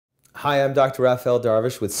Hi, I'm Dr. Raphael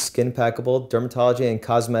Darvish with Skin-Packable Dermatology and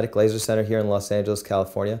Cosmetic Laser Center here in Los Angeles,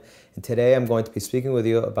 California. And today I'm going to be speaking with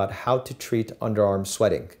you about how to treat underarm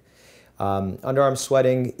sweating. Underarm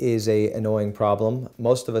sweating is an annoying problem.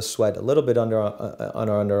 Most of us sweat a little bit on our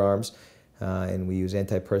underarms, and we use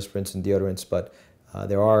antiperspirants and deodorants, but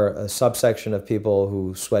there are a subsection of people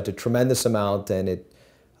who sweat a tremendous amount, and it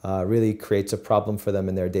really creates a problem for them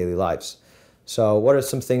in their daily lives. So what are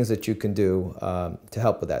some things that you can do to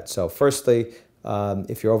help with that? So firstly,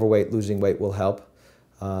 if you're overweight, losing weight will help.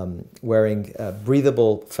 Wearing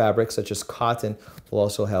breathable fabrics such as cotton will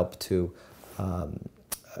also help to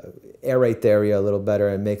aerate the area a little better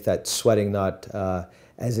and make that sweating not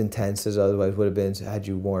as intense as otherwise would have been had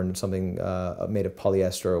you worn something made of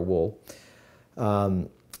polyester or wool.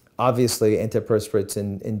 Obviously, antiperspirants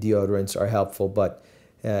and deodorants are helpful, but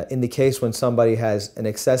in the case when somebody has an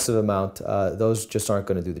excessive amount, those just aren't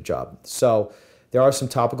going to do the job. So there are some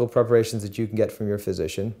topical preparations that you can get from your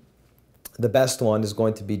physician. The best one is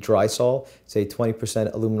going to be Drysol. It's a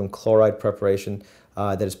 20% aluminum chloride preparation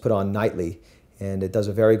that is put on nightly, and it does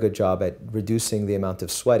a very good job at reducing the amount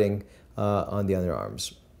of sweating on the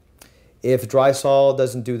underarms. If Drysol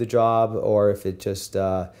doesn't do the job, or if it just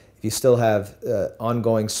if you still have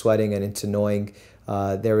ongoing sweating and it's annoying,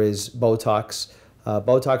 there is Botox.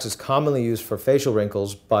 Botox is commonly used for facial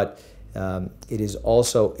wrinkles, but it is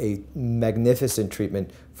also a magnificent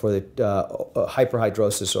treatment for the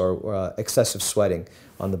hyperhidrosis or excessive sweating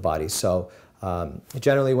on the body. So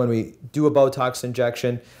generally when we do a Botox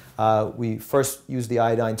injection, we first use the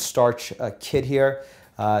iodine starch kit here.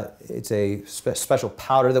 It's a special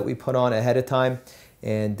powder that we put on ahead of time,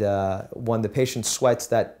 and when the patient sweats,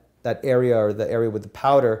 that area, or the area with the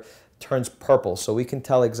powder, turns purple. So we can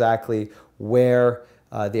tell exactly where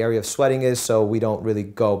the area of sweating is, so we don't really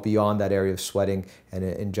go beyond that area of sweating and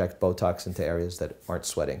inject Botox into areas that aren't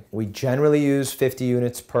sweating. We generally use 50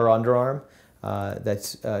 units per underarm.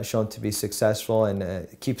 That's shown to be successful,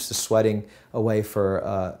 and keeps the sweating away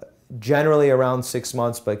for generally around 6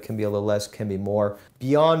 months, but it can be a little less, can be more.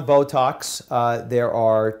 Beyond Botox, there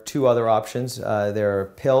are two other options. There are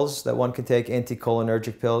pills that one can take,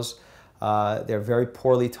 anticholinergic pills. They're very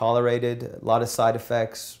poorly tolerated, a lot of side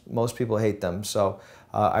effects. Most people hate them, so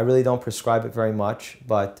I really don't prescribe it very much.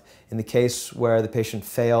 But in the case where the patient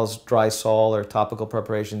fails Drysol or topical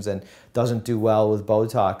preparations and doesn't do well with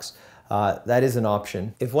Botox, that is an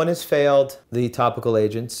option. If one has failed the topical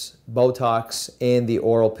agents, Botox, and the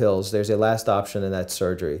oral pills, there's a last option, and that's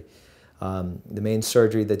surgery. The main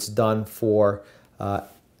surgery that's done for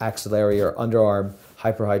axillary or underarm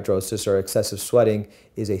hyperhidrosis or excessive sweating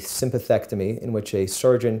is a sympathectomy, in which a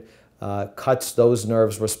surgeon cuts those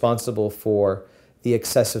nerves responsible for the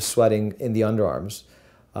excessive sweating in the underarms.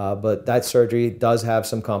 But that surgery does have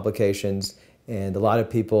some complications, and a lot of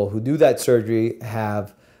people who do that surgery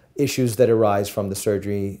have issues that arise from the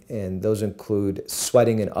surgery, and those include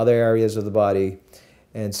sweating in other areas of the body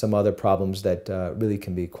and some other problems that really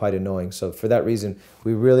can be quite annoying. So for that reason,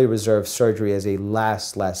 we really reserve surgery as a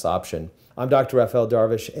last option. I'm Dr. Raphael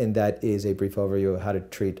Darvish, and that is a brief overview of how to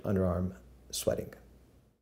treat underarm sweating.